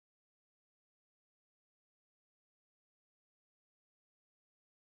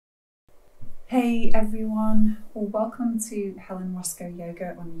Hey everyone, well, welcome to Helen Roscoe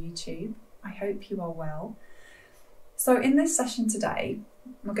Yoga on YouTube. I hope you are well. So in this session today,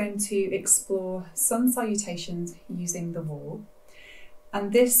 we're going to explore sun salutations using the wall.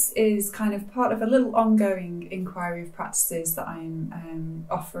 And this is kind of part of a little ongoing inquiry of practices that I'm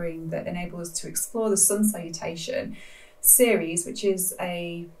offering that enable us to explore the sun salutation series, which is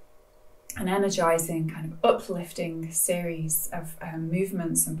an energising, kind of uplifting series of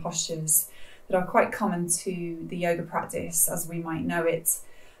movements and postures that are quite common to the yoga practice as we might know it.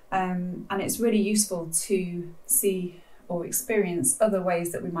 And it's really useful to see or experience other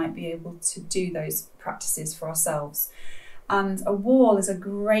ways that we might be able to do those practices for ourselves. And a wall is a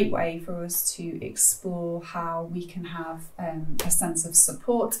great way for us to explore how we can have a sense of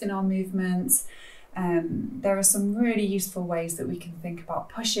support in our movement. There are some really useful ways that we can think about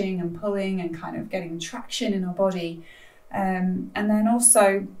pushing and pulling and kind of getting traction in our body. And then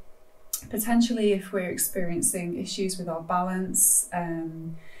also, potentially if we're experiencing issues with our balance,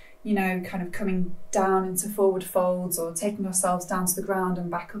 kind of coming down into forward folds or taking ourselves down to the ground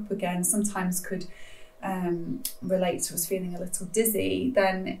and back up again sometimes could relate to us feeling a little dizzy,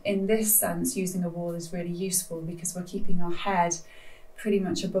 then in this sense using a wall is really useful because we're keeping our head pretty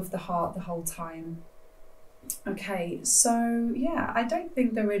much above the heart the whole time. Okay, so yeah, I don't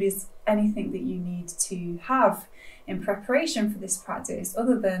think there really is anything that you need to have in preparation for this practice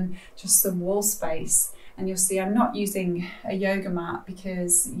other than just some wall space. And you'll see I'm not using a yoga mat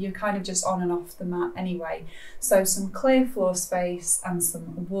because you're kind of just on and off the mat anyway. So some clear floor space and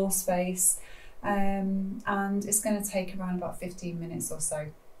some wall space, and it's going to take around about 15 minutes or so.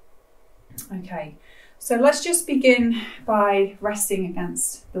 Okay, so let's just begin by resting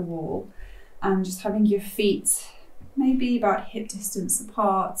against the wall and just having your feet maybe about hip distance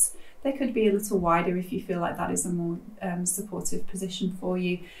apart. They could be a little wider if you feel like that is a more supportive position for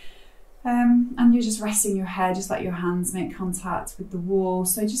you. And you're just resting your head, just let your hands make contact with the wall.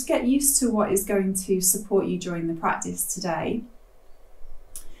 So just get used to what is going to support you during the practice today.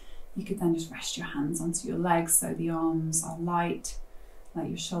 You could then just rest your hands onto your legs so the arms are light, let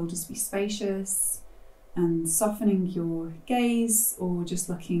your shoulders be spacious, and softening your gaze or just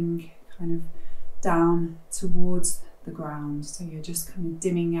looking kind of down towards the ground. So you're just kind of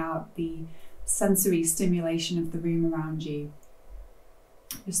dimming out the sensory stimulation of the room around you.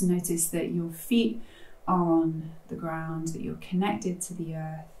 Just notice that your feet are on the ground, that you're connected to the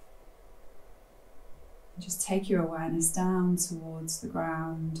earth. Just take your awareness down towards the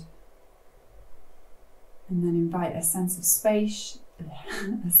ground and then invite a sense of space,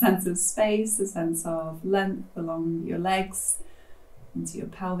 a sense of length along your legs, into your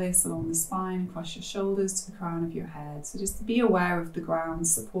pelvis, along the spine, across your shoulders to the crown of your head. So just be aware of the ground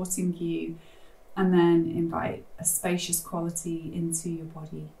supporting you, and then invite a spacious quality into your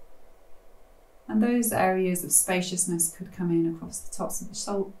body. And those areas of spaciousness could come in across the tops of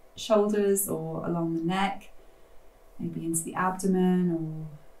the shoulders or along the neck, maybe into the abdomen, or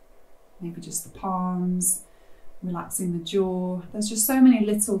maybe just the palms, relaxing the jaw. There's just so many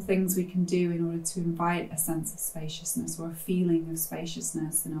little things we can do in order to invite a sense of spaciousness or a feeling of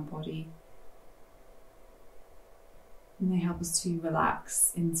spaciousness in our body. And they help us to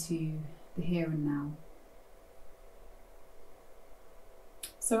relax into the here and now.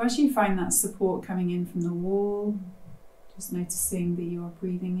 So as you find that support coming in from the wall, just noticing that you are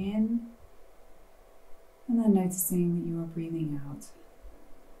breathing in and then noticing that you are breathing out.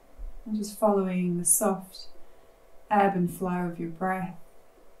 And just following the soft ebb and flow of your breath.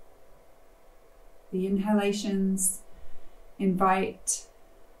 The inhalations invite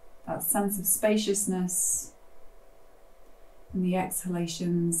that sense of spaciousness, and the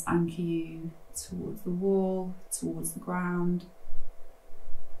exhalations anchor you towards the wall, towards the ground.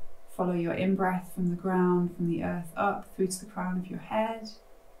 Follow your in-breath from the ground, from the earth up through to the crown of your head.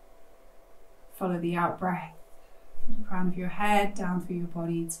 Follow the out-breath from the crown of your head down through your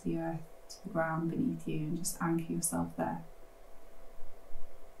body to the earth, to the ground beneath you, and just anchor yourself there.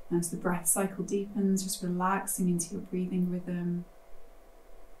 As the breath cycle deepens, just relaxing into your breathing rhythm,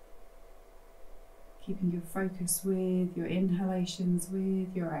 keeping your focus with your inhalations,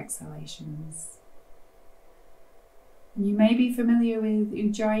 with your exhalations. And you may be familiar with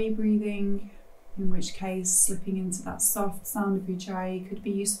Ujjayi breathing, in which case slipping into that soft sound of Ujjayi could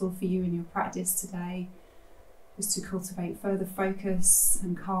be useful for you in your practice today, just to cultivate further focus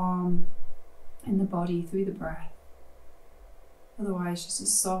and calm in the body through the breath. Otherwise, just a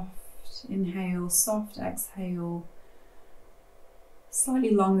soft inhale, soft exhale, slightly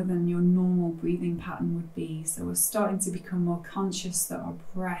longer than your normal breathing pattern would be. So we're starting to become more conscious that our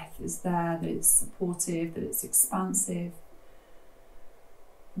breath is there, that it's supportive, that it's expansive.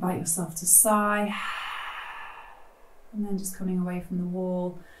 Invite yourself to sigh. And then just coming away from the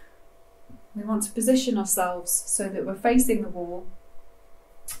wall. We want to position ourselves so that we're facing the wall,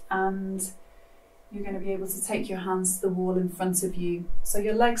 and you're going to be able to take your hands to the wall in front of you. So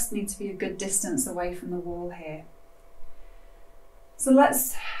your legs need to be a good distance away from the wall here. So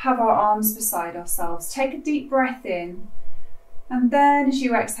let's have our arms beside ourselves. Take a deep breath in, and then as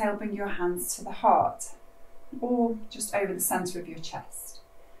you exhale, bring your hands to the heart or just over the centre of your chest.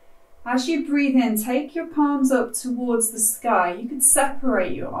 As you breathe in, take your palms up towards the sky. You could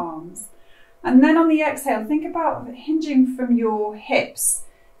separate your arms. And then on the exhale, think about hinging from your hips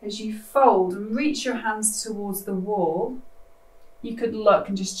as you fold and reach your hands towards the wall. You could look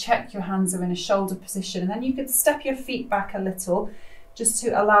and just check your hands are in a shoulder position, and then you could step your feet back a little just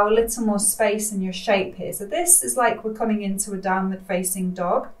to allow a little more space in your shape here. So this is like we're coming into a downward facing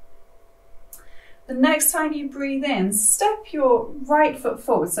dog. The next time you breathe in, step your right foot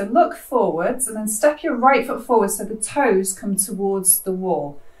forward. So look forwards and then step your right foot forward so the toes come towards the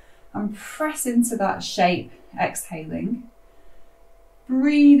wall. And press into that shape, exhaling.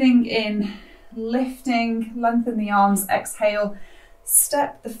 Breathing in, lifting, lengthen the arms, exhale.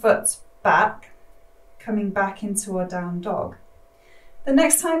 Step the foot back, coming back into our down dog. The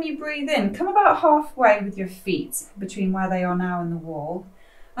next time you breathe in, come about halfway with your feet between where they are now and the wall.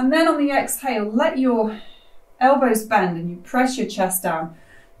 And then on the exhale, let your elbows bend and you press your chest down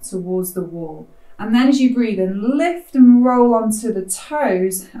towards the wall. And then as you breathe in, lift and roll onto the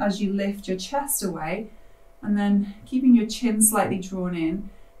toes as you lift your chest away. And then keeping your chin slightly drawn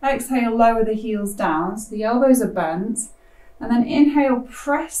in. Exhale, lower the heels down so the elbows are bent. And then inhale,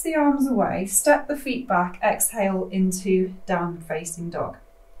 press the arms away, step the feet back, exhale into downward facing dog.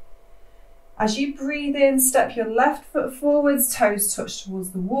 As you breathe in, step your left foot forwards, toes touch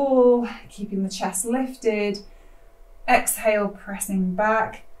towards the wall, keeping the chest lifted. Exhale, pressing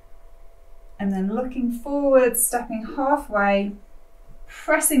back. And then looking forward, stepping halfway,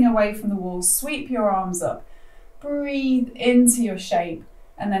 pressing away from the wall, sweep your arms up, breathe into your shape,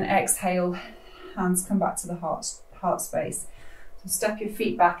 and then exhale, hands come back to the heart space. So step your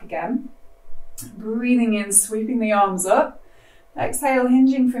feet back again, breathing in, sweeping the arms up, exhale,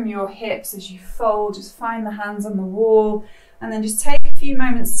 hinging from your hips as you fold, just find the hands on the wall, and then just take a few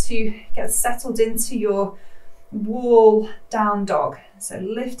moments to get settled into your wall down dog. So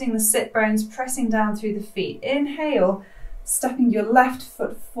lifting the sit bones, pressing down through the feet. Inhale, stepping your left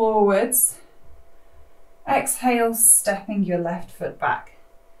foot forwards. Exhale, stepping your left foot back.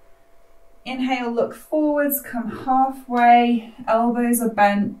 Inhale, look forwards, come halfway, elbows are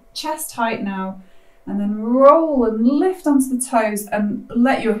bent, chest height now, and then roll and lift onto the toes and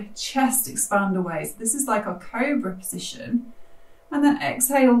let your chest expand away. So this is like our cobra position. And then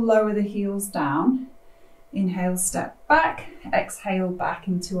exhale, lower the heels down. Inhale, step back, exhale, back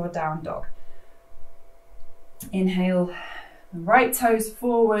into our down dog. Inhale, right toes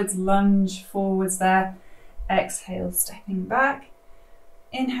forwards, lunge forwards there. Exhale, stepping back.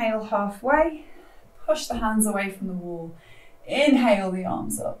 Inhale, halfway, push the hands away from the wall. Inhale, the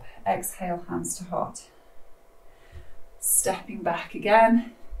arms up. Exhale, hands to heart. Stepping back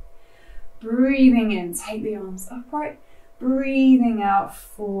again. Breathing in, take the arms upright. Breathing out,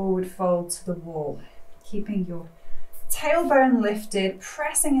 forward fold to the wall. Keeping your tailbone lifted,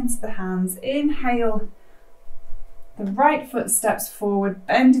 pressing into the hands. Inhale, the right foot steps forward,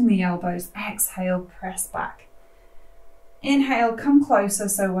 bending the elbows. Exhale, press back. Inhale, come closer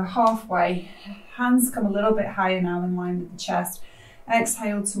so we're halfway. Hands come a little bit higher now in line with the chest.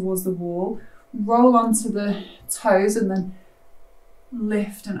 Exhale towards the wall. Roll onto the toes and then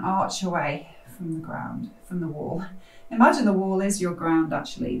lift and arch away from the ground, from the wall. Imagine the wall is your ground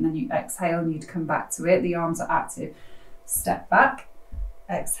actually, and then you exhale and you'd come back to it. The arms are active. Step back,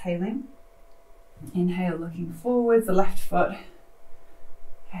 exhaling. Inhale, looking forward, the left foot.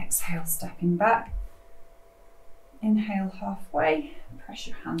 Exhale, stepping back. Inhale, halfway. Press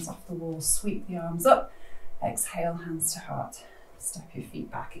your hands off the wall, sweep the arms up. Exhale, hands to heart. Step your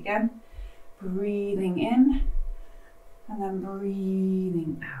feet back again. Breathing in and then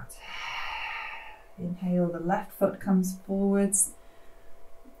breathing out. Inhale, the left foot comes forwards.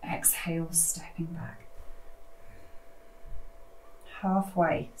 Exhale, stepping back.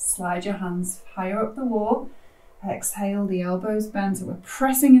 Halfway, slide your hands higher up the wall. Exhale, the elbows bent, so we're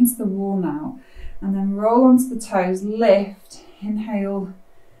pressing into the wall now. And then roll onto the toes, lift, inhale,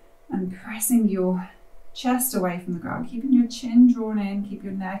 and pressing your chest away from the ground, keeping your chin drawn in, keep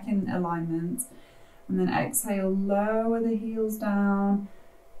your neck in alignment. And then exhale, lower the heels down,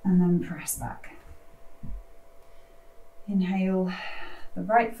 and then press back. Inhale, the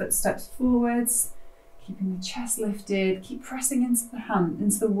right foot steps forwards, Keeping the chest lifted, keep pressing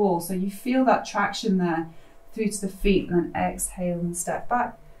into the wall, so you feel that traction there through to the feet, and then exhale and step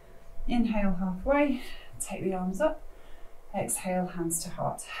back. Inhale halfway, take the arms up, exhale, hands to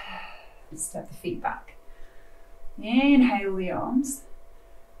heart. Step the feet back. Inhale the arms,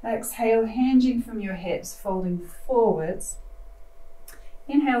 exhale, hinging from your hips, folding forwards.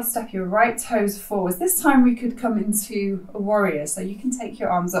 Inhale, step your right toes forwards. This time we could come into a warrior, so you can take your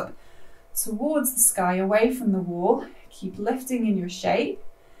arms up towards the sky, away from the wall. Keep lifting in your shape.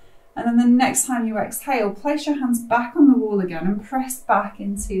 And then the next time you exhale, place your hands back on the wall again and press back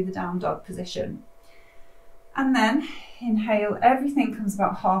into the down dog position. And then inhale, everything comes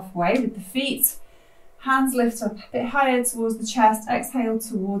about halfway with the feet. Hands lift up a bit higher towards the chest. Exhale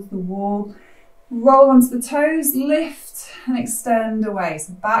towards the wall. Roll onto the toes, lift and extend away.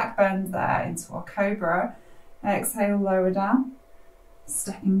 So back bend there into our cobra. Exhale, lower down.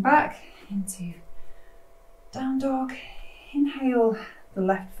 Stepping back into down dog. Inhale, the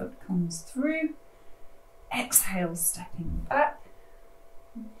left foot comes through. Exhale, stepping back.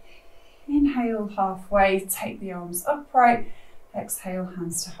 Inhale, halfway, take the arms upright. Exhale,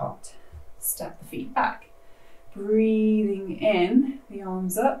 hands to heart. Step the feet back. Breathing in, the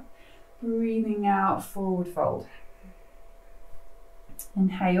arms up. Breathing out, forward fold.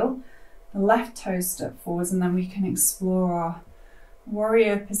 Inhale, the left toes step forwards, and then we can explore our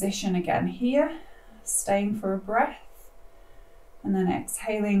warrior position again here. Staying for a breath. And then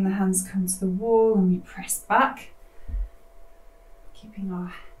exhaling, the hands come to the wall and we press back. Keeping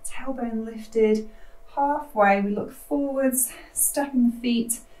our tailbone lifted. Halfway, we look forwards, stepping the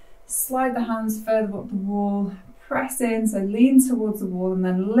feet, slide the hands further up the wall, press in, so lean towards the wall and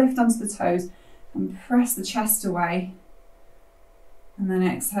then lift onto the toes and press the chest away. And then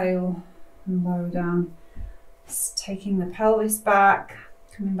exhale and lower down. Just taking the pelvis back,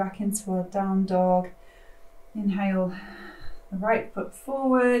 coming back into our down dog. Inhale, the right foot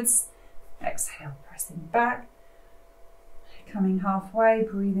forwards. Exhale, pressing back. Coming halfway,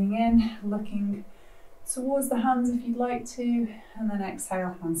 breathing in, looking towards the hands if you'd like to, and then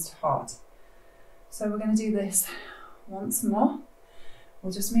exhale, hands to heart. So we're going to do this once more.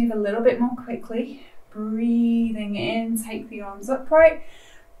 We'll just move a little bit more quickly. Breathing in, take the arms upright.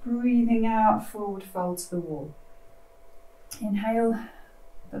 Breathing out, forward fold to the wall. Inhale,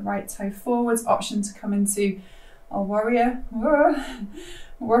 the right toe forwards, option to come into our warrior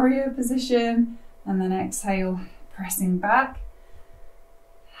position, and then exhale, pressing back.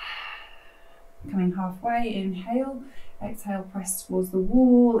 Coming halfway, inhale, exhale, press towards the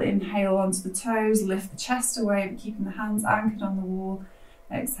wall, inhale onto the toes, lift the chest away, but keeping the hands anchored on the wall.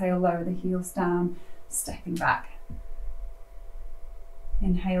 Exhale, lower the heels down, stepping back.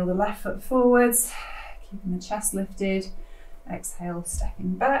 Inhale, the left foot forwards, keeping the chest lifted. Exhale,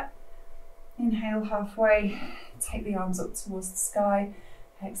 stepping back. Inhale, halfway, take the arms up towards the sky.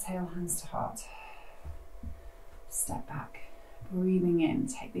 Exhale, hands to heart. Step back, breathing in,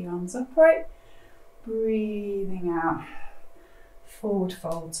 take the arms upright. Breathing out, forward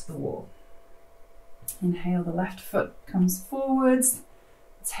fold to the wall. Inhale, the left foot comes forwards.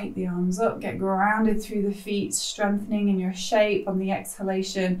 Take the arms up, get grounded through the feet, strengthening in your shape on the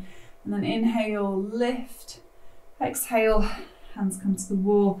exhalation. And then inhale, lift. Exhale, hands come to the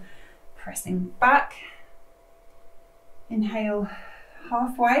wall, pressing back. Inhale,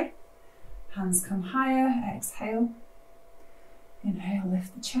 halfway. Hands come higher, exhale. Inhale,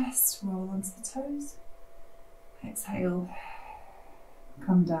 lift the chest, roll onto the toes. Exhale,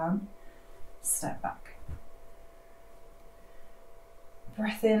 come down, step back.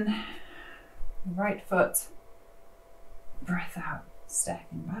 Breath in, the right foot. Breath out,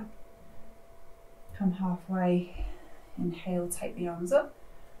 stepping back. Come halfway, inhale, take the arms up.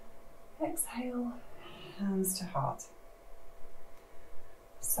 Exhale, hands to heart.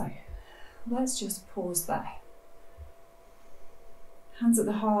 So, let's just pause there. Hands at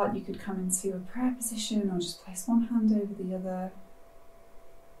the heart, you could come into a prayer position or just place one hand over the other.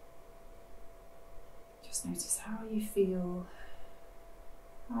 Just notice how you feel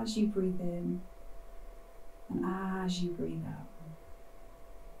as you breathe in and as you breathe out.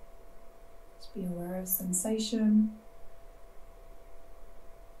 Just be aware of sensation.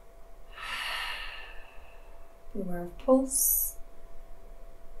 Be aware of pulse,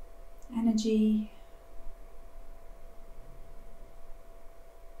 energy.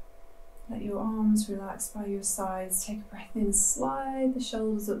 Let your arms relax by your sides. Take a breath in, slide the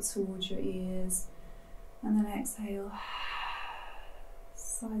shoulders up towards your ears, and then exhale.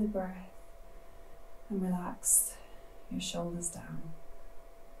 Sigh the breath and relax your shoulders down.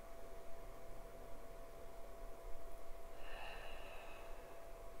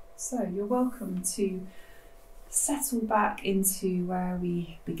 So you're welcome to settle back into where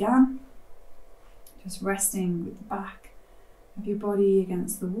we began, just resting with the back of your body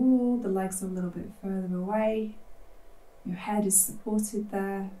against the wall, the legs are a little bit further away, your head is supported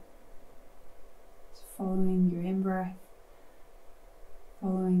there, just following your in-breath,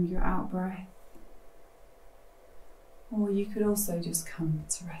 following your out-breath. Or you could also just come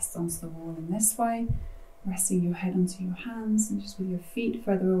to rest onto the wall in this way, resting your head onto your hands and just with your feet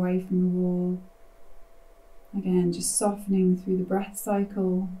further away from the wall. Again, just softening through the breath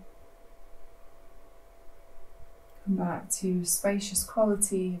cycle. Come back to spacious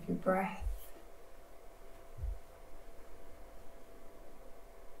quality of your breath.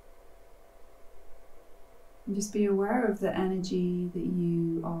 And just be aware of the energy that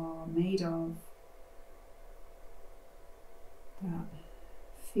you are made of. That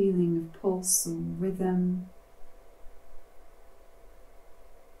feeling of pulse or rhythm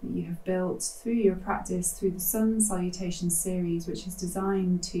that you have built through your practice, through the Sun Salutations series, which is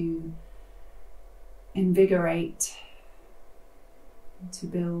designed to invigorate, to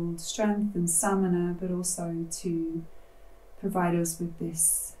build strength and stamina, but also to provide us with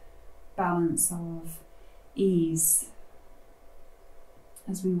this balance of ease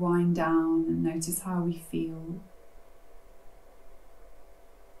as we wind down and notice how we feel.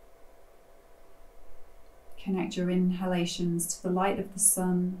 Connect your inhalations to the light of the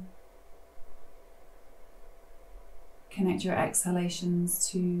sun. Connect your exhalations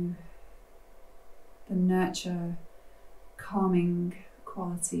to the nurture, calming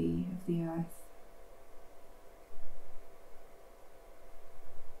quality of the earth.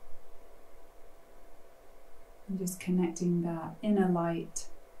 And just connecting that inner light,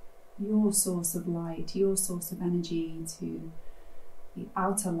 your source of light, your source of energy, to the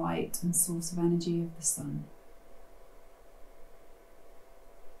outer light and source of energy of the sun.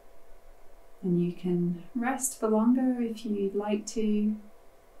 And you can rest for longer if you'd like to. You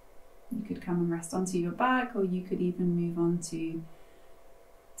could come and rest onto your back, or you could even move on to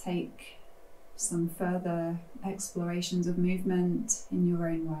take some further explorations of movement in your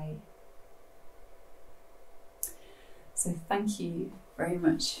own way. So thank you very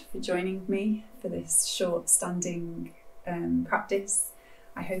much for joining me for this short standing practice.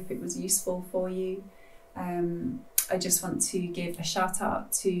 I hope it was useful for you. I just want to give a shout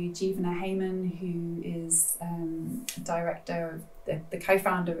out to Jeevana Heyman, who is director of the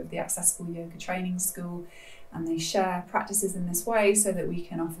co-founder of the Accessible Yoga Training School, and they share practices in this way so that we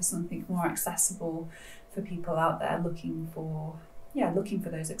can offer something more accessible for people out there looking for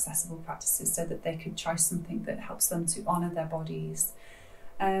those accessible practices, so that they could try something that helps them to honour their bodies.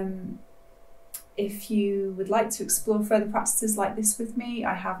 If you would like to explore further practices like this with me,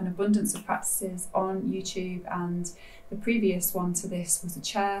 I have an abundance of practices on YouTube, and the previous one to this was a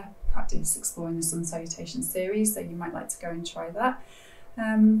chair practice exploring the Sun Salutation series, so you might like to go and try that.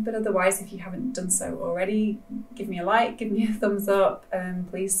 But otherwise, if you haven't done so already, give me a like, give me a thumbs up,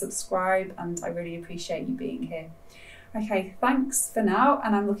 please subscribe, and I really appreciate you being here. Okay, thanks for now,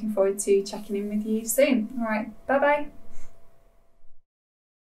 and I'm looking forward to checking in with you soon. All right, bye bye.